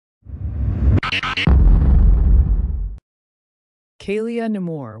Kaylia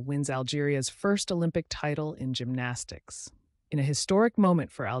Nemour wins Algeria's first Olympic title in gymnastics. In a historic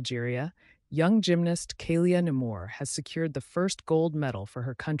moment for Algeria, young gymnast Kaylia Nemour has secured the first gold medal for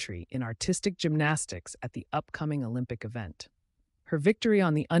her country in artistic gymnastics at the upcoming Olympic event. Her victory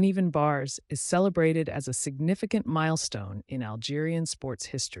on the uneven bars is celebrated as a significant milestone in Algerian sports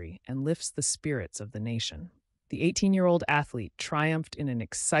history and lifts the spirits of the nation. The 18-year-old athlete triumphed in an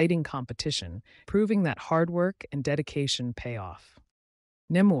exciting competition, proving that hard work and dedication pay off.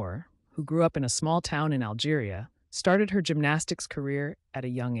 Nemour, who grew up in a small town in Algeria, started her gymnastics career at a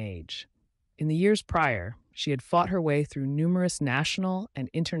young age. In the years prior, she had fought her way through numerous national and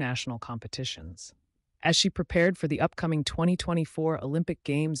international competitions. As she prepared for the upcoming 2024 Olympic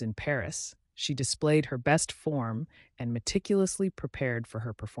Games in Paris, she displayed her best form and meticulously prepared for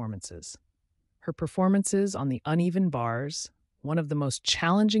her performances. Her performances on the uneven bars, one of the most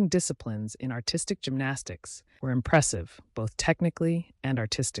challenging disciplines in artistic gymnastics, were impressive, both technically and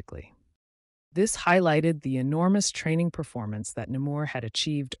artistically. This highlighted the enormous training performance that Nemour had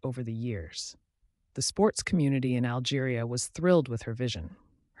achieved over the years. The sports community in Algeria was thrilled with her vision.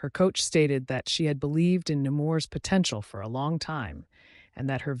 Her coach stated that she had believed in Nemour's potential for a long time, and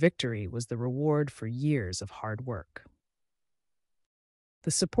that her victory was the reward for years of hard work.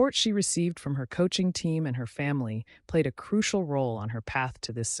 The support she received from her coaching team and her family played a crucial role on her path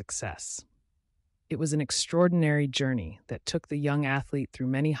to this success. It was an extraordinary journey that took the young athlete through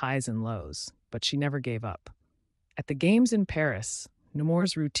many highs and lows, but she never gave up. At the Games in Paris,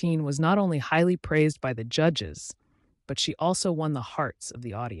 Nemour's routine was not only highly praised by the judges, but she also won the hearts of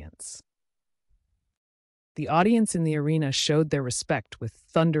the audience. The audience in the arena showed their respect with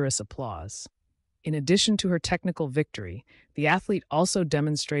thunderous applause. In addition to her technical victory, the athlete also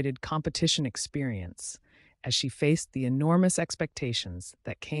demonstrated competition experience as she faced the enormous expectations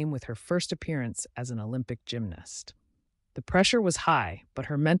that came with her first appearance as an Olympic gymnast. The pressure was high, but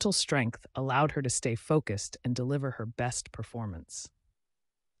her mental strength allowed her to stay focused and deliver her best performance.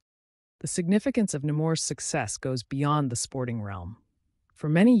 The significance of Nemour's success goes beyond the sporting realm. For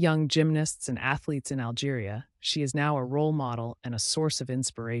many young gymnasts and athletes in Algeria, she is now a role model and a source of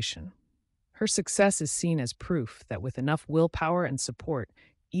inspiration. Her success is seen as proof that with enough willpower and support,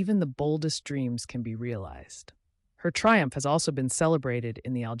 even the boldest dreams can be realized. Her triumph has also been celebrated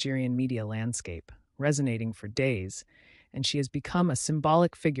in the Algerian media landscape, resonating for days, and she has become a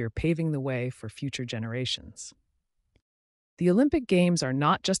symbolic figure paving the way for future generations. The Olympic Games are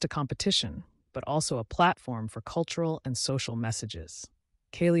not just a competition, but also a platform for cultural and social messages.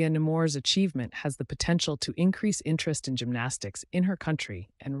 Kaylia Nemour's achievement has the potential to increase interest in gymnastics in her country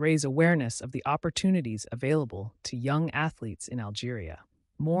and raise awareness of the opportunities available to young athletes in Algeria.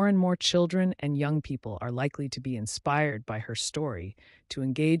 More and more children and young people are likely to be inspired by her story to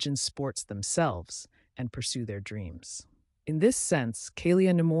engage in sports themselves and pursue their dreams. In this sense,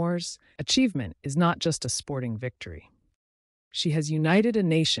 Kaylia Nemour's achievement is not just a sporting victory. She has united a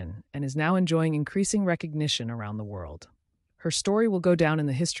nation and is now enjoying increasing recognition around the world. Her story will go down in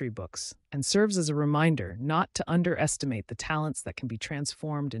the history books and serves as a reminder not to underestimate the talents that can be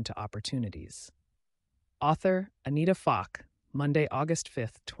transformed into opportunities. Author Anita Falk, Monday, August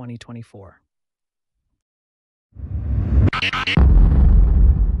 5th, 2024.